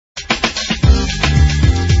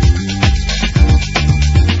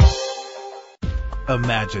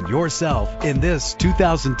Imagine yourself in this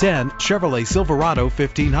 2010 Chevrolet Silverado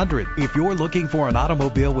 1500. If you're looking for an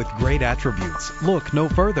automobile with great attributes, look no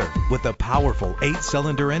further. With a powerful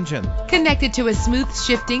 8-cylinder engine Connected to a smooth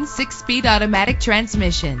shifting 6-speed automatic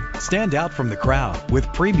transmission. stand out from the crowd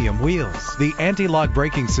with premium wheels. The anti-lock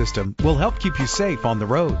braking system will help keep you safe on the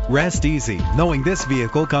road. Rest easy knowing this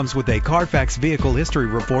vehicle comes with a Carfax Vehicle History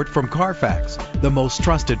Report from Carfax, the most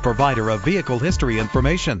trusted provider of vehicle history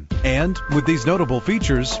information. And with these notable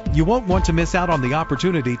features, you won't want to miss out on the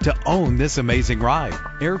opportunity to own this amazing ride.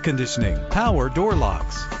 Air conditioning, power door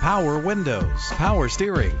locks, power windows, power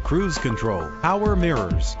steering, cruise control, power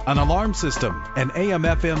mirrors, an alarm system, an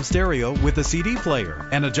AM/FM stereo with a CD player,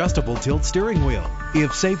 an adjustable tilt steering wheel.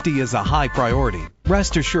 If safety is a high priority,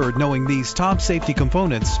 rest assured knowing these top safety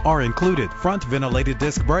components are included: front ventilated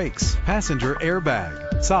disc brakes, passenger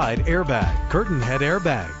airbag, side airbag, curtain head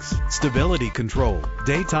airbags, stability control,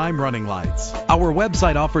 daytime running lights. Our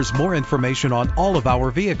website offers more information on all of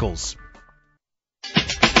our vehicles.